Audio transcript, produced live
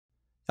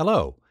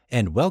Hello,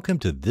 and welcome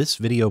to this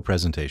video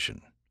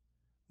presentation.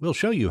 We'll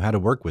show you how to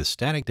work with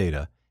static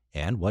data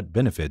and what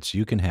benefits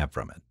you can have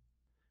from it.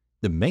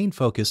 The main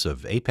focus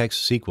of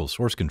ApexSQL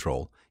Source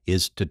Control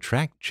is to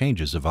track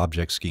changes of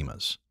object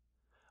schemas.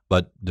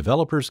 But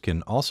developers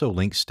can also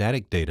link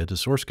static data to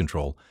source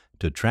control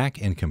to track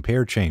and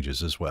compare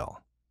changes as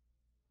well.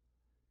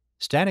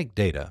 Static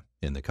data,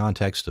 in the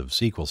context of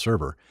SQL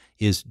Server,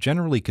 is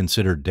generally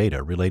considered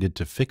data related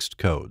to fixed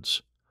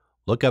codes,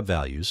 lookup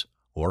values,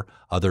 or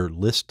other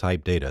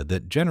list-type data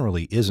that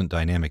generally isn't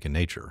dynamic in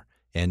nature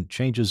and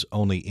changes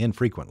only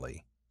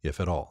infrequently, if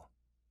at all.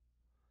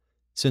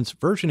 Since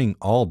versioning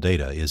all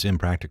data is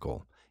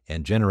impractical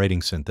and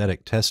generating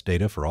synthetic test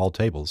data for all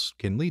tables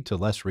can lead to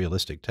less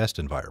realistic test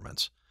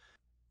environments,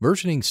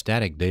 versioning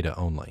static data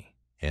only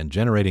and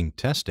generating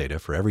test data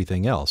for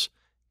everything else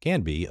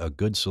can be a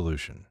good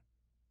solution.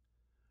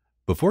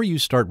 Before you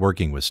start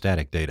working with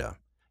static data,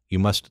 you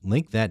must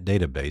link that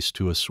database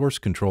to a source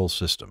control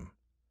system.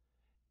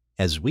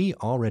 As we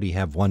already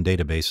have one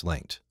database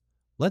linked,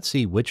 let's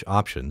see which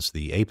options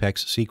the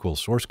ApexSQL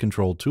Source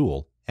Control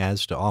tool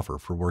has to offer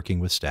for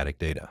working with static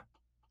data.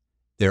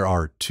 There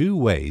are two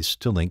ways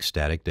to link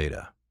static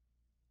data.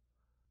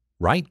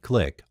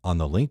 Right-click on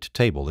the linked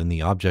table in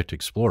the Object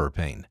Explorer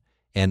pane,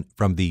 and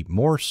from the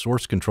More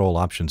Source Control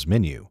Options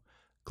menu,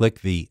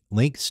 click the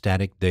Link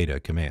Static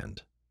Data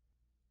command.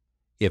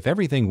 If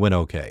everything went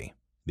OK,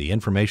 the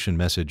information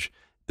message,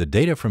 "The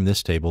data from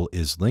this table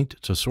is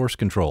linked to source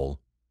control,"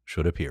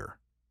 should appear.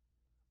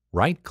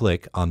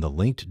 Right-click on the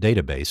linked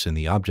database in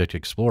the Object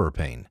Explorer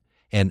pane,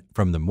 and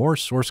from the More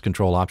Source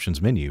Control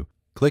Options menu,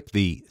 click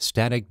the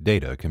Static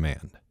Data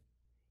command.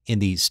 In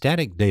the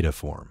Static Data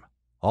form,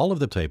 all of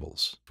the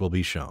tables will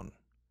be shown,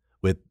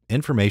 with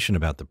information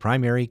about the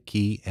primary,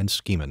 key, and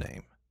schema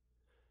name.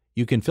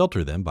 You can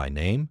filter them by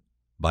name,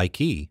 by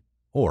key,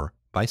 or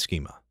by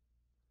schema.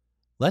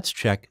 Let's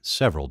check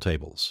several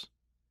tables.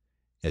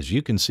 As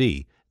you can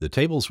see, the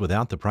tables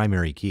without the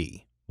primary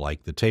key,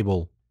 like the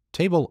table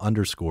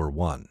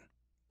 1,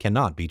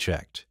 cannot be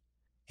checked.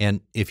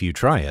 And if you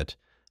try it,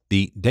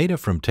 the data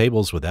from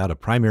tables without a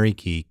primary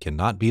key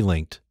cannot be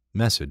linked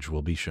message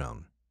will be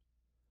shown.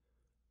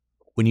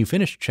 When you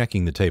finish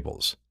checking the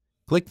tables,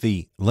 click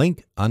the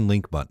Link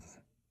Unlink button.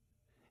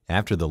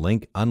 After the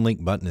Link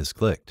Unlink button is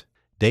clicked,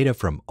 data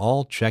from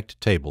all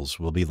checked tables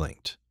will be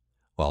linked,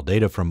 while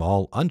data from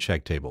all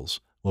unchecked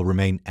tables will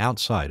remain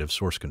outside of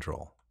source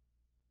control.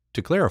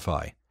 To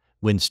clarify,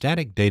 when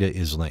static data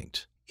is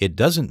linked, it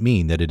doesn't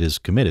mean that it is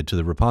committed to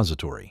the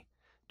repository,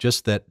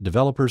 just that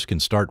developers can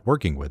start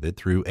working with it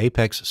through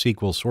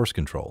ApexSQL Source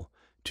Control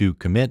to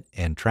commit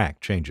and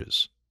track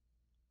changes.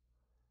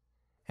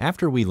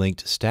 After we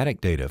linked static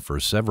data for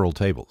several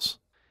tables,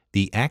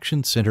 the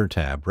Action Center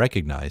tab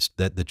recognized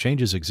that the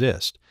changes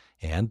exist,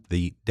 and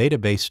the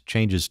Database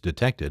Changes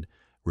Detected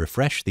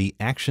refresh the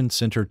Action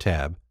Center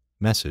tab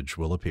message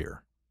will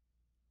appear.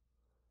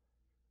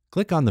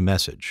 Click on the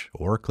message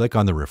or click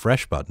on the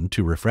Refresh button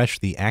to refresh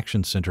the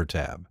Action Center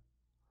tab.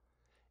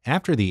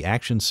 After the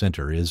Action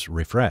Center is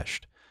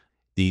refreshed,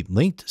 the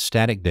linked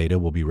static data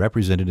will be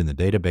represented in the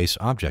database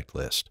object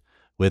list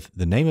with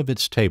the name of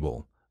its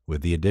table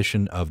with the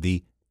addition of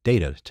the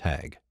Data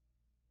tag.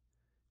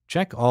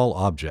 Check all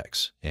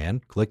objects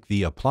and click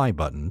the Apply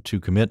button to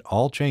commit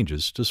all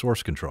changes to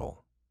source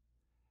control.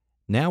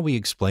 Now we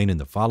explain in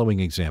the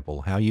following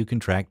example how you can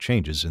track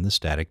changes in the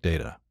static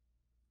data.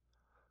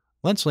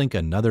 Let's link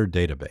another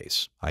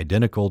database,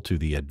 identical to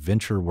the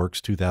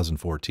AdventureWorks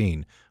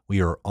 2014 we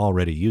are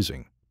already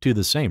using, to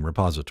the same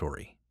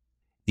repository.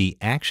 The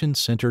Action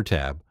Center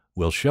tab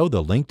will show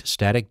the linked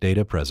static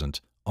data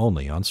present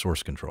only on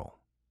source control.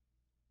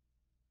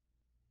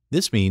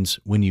 This means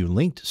when you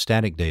linked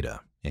static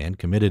data and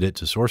committed it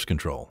to source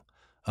control,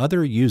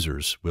 other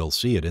users will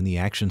see it in the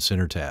Action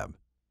Center tab,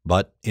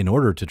 but in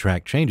order to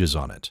track changes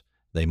on it,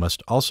 they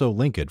must also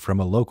link it from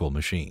a local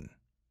machine.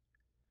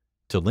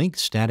 To link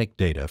static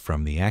data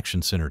from the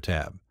Action Center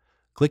tab,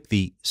 click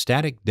the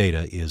Static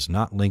Data is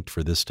not linked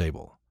for this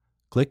table.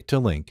 Click to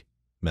Link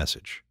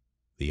message.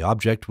 The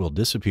object will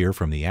disappear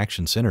from the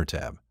Action Center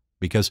tab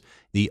because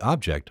the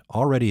object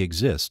already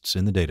exists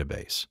in the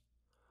database.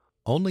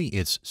 Only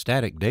its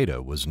static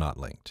data was not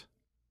linked.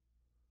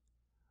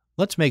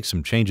 Let's make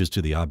some changes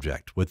to the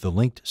object with the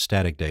linked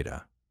static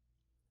data.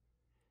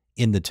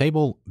 In the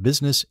table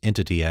Business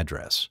Entity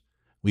Address,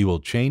 we will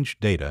change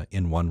data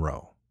in one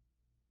row.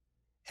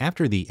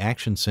 After the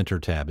Action Center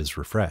tab is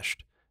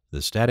refreshed,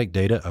 the static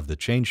data of the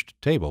changed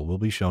table will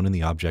be shown in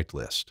the object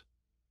list.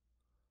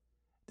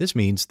 This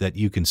means that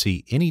you can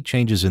see any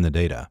changes in the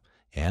data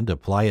and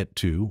apply it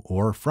to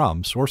or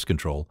from source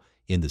control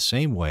in the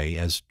same way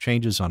as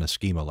changes on a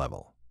schema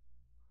level.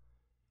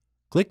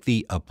 Click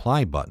the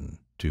Apply button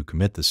to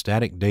commit the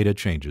static data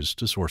changes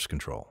to source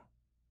control.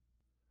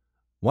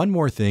 One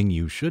more thing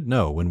you should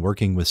know when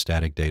working with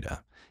static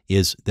data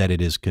is that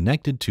it is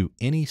connected to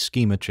any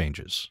schema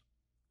changes.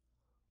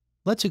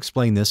 Let's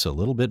explain this a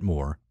little bit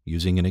more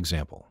using an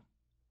example.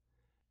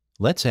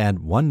 Let's add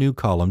one new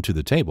column to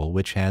the table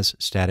which has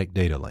static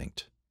data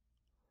linked.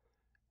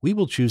 we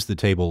will choose the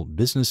table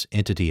Business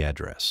Entity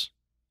Address.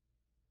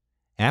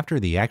 After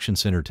the Action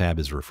Center tab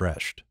is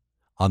refreshed,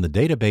 on the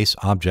database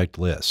object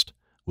list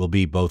will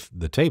be both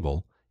the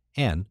table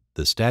and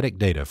the static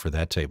data for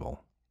that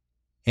table.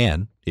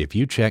 And if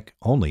you check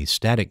only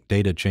static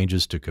data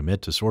changes to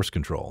commit to source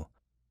control,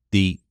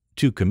 the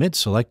To commit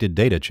selected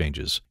data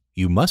changes,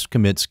 you must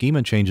commit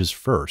schema changes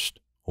first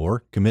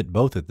or commit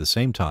both at the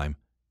same time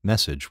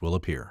message will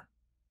appear.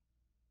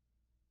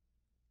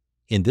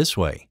 In this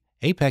way,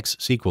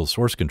 ApexSQL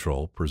Source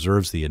Control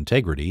preserves the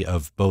integrity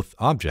of both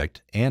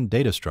object and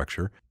data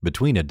structure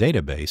between a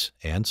database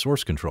and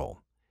source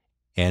control,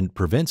 and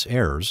prevents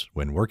errors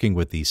when working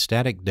with the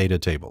static data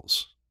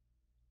tables.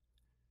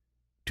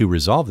 To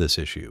resolve this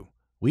issue,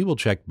 we will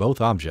check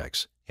both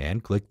objects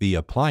and click the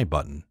Apply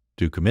button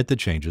to commit the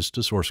changes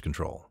to source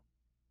control.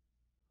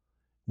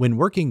 When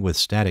working with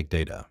static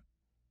data,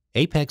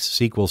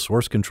 ApexSQL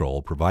Source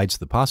Control provides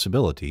the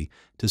possibility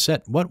to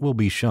set what will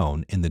be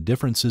shown in the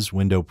Differences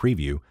window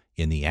preview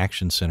in the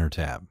Action Center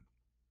tab.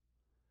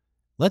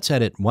 Let's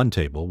edit one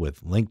table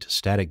with linked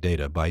static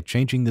data by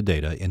changing the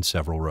data in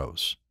several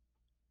rows.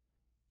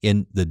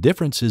 In the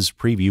Differences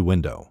preview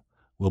window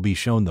will be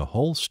shown the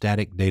whole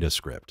static data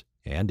script,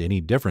 and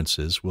any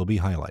differences will be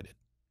highlighted.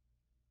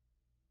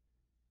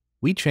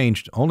 We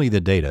changed only the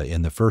data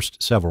in the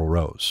first several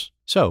rows,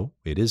 so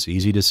it is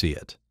easy to see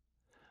it.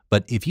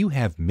 But if you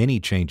have many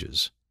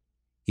changes,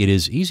 it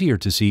is easier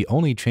to see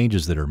only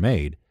changes that are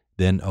made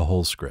than a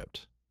whole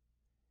script.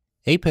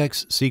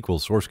 ApexSQL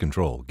Source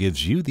Control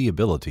gives you the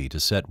ability to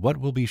set what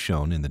will be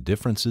shown in the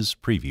Differences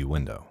preview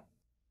window.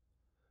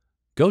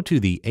 Go to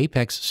the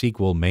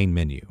ApexSQL main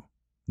menu,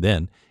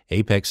 then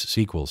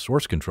ApexSQL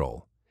Source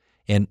Control,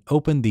 and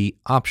open the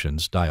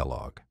Options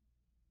dialog.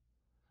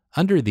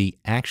 Under the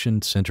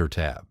Action Center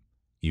tab,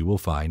 you will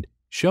find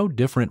Show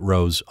Different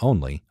Rows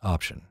Only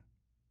option.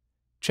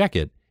 Check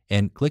it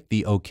and click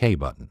the OK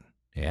button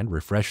and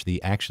refresh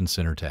the Action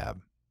Center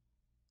tab.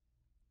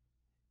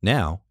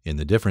 Now, in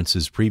the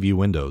Differences preview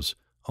windows,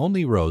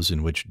 only rows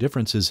in which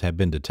differences have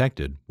been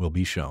detected will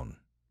be shown.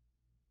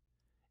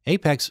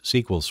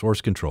 ApexSQL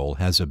Source Control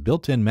has a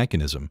built-in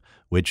mechanism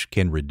which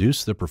can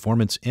reduce the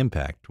performance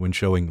impact when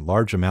showing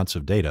large amounts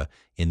of data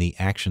in the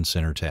Action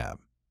Center tab.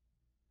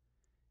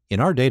 In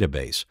our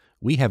database,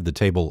 we have the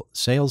table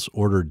Sales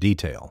Order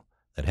Detail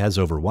that has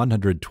over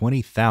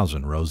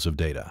 120,000 rows of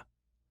data.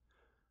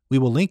 We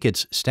will link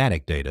its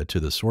static data to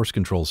the source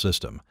control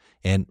system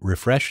and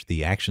refresh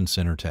the Action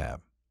Center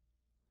tab.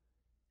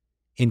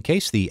 In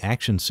case the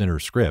Action Center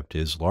script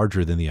is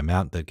larger than the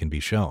amount that can be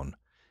shown,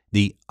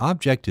 the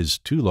object is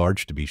too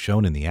large to be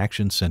shown in the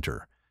Action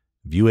Center.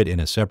 View it in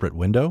a separate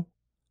window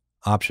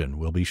option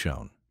will be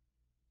shown.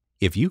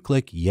 If you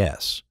click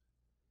Yes,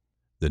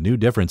 the new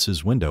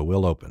Differences window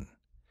will open,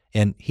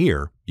 and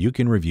here you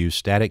can review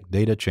static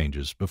data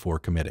changes before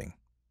committing.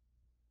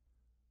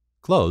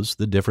 Close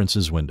the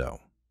Differences window.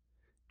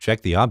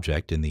 Check the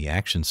object in the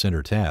Action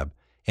Center tab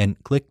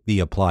and click the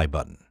Apply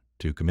button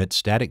to commit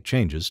static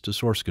changes to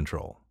source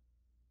control.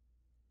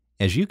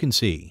 As you can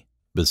see,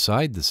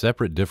 beside the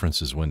separate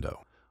Differences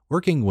window,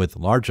 working with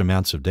large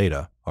amounts of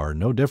data are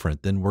no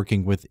different than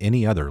working with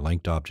any other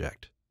linked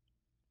object.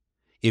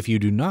 If you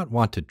do not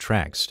want to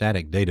track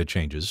static data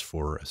changes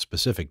for a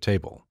specific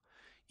table,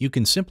 you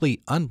can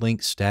simply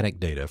unlink static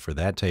data for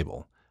that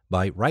table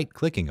by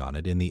right-clicking on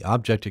it in the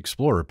Object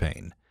Explorer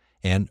pane,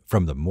 and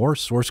from the More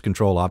Source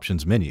Control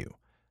Options menu,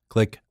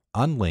 click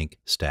Unlink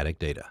Static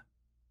Data.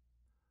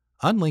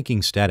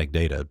 Unlinking static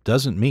data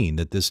doesn't mean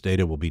that this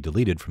data will be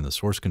deleted from the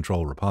source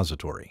control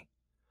repository.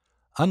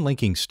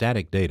 Unlinking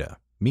static data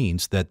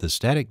means that the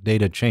static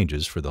data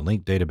changes for the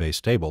linked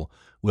database table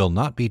will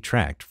not be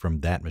tracked from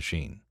that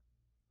machine.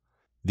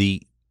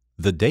 The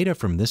data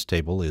from this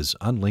table is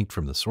unlinked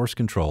from the source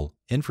control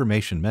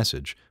information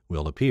message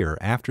will appear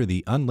after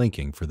the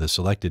unlinking for the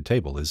selected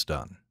table is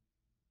done.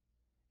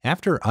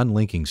 After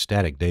unlinking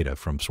static data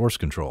from source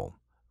control,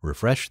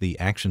 refresh the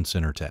Action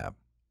Center tab.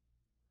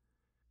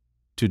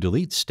 To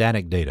delete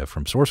static data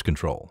from source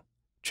control,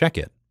 check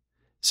it,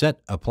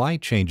 set Apply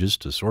Changes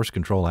to Source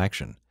Control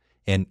Action,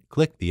 and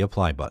click the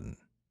Apply button.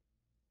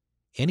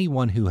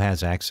 Anyone who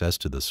has access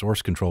to the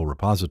source control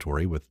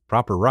repository with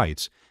proper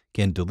rights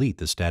can delete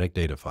the static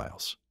data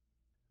files.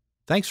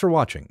 Thanks for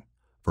watching.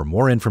 For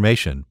more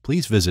information,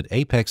 please visit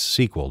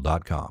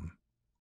apexsql.com.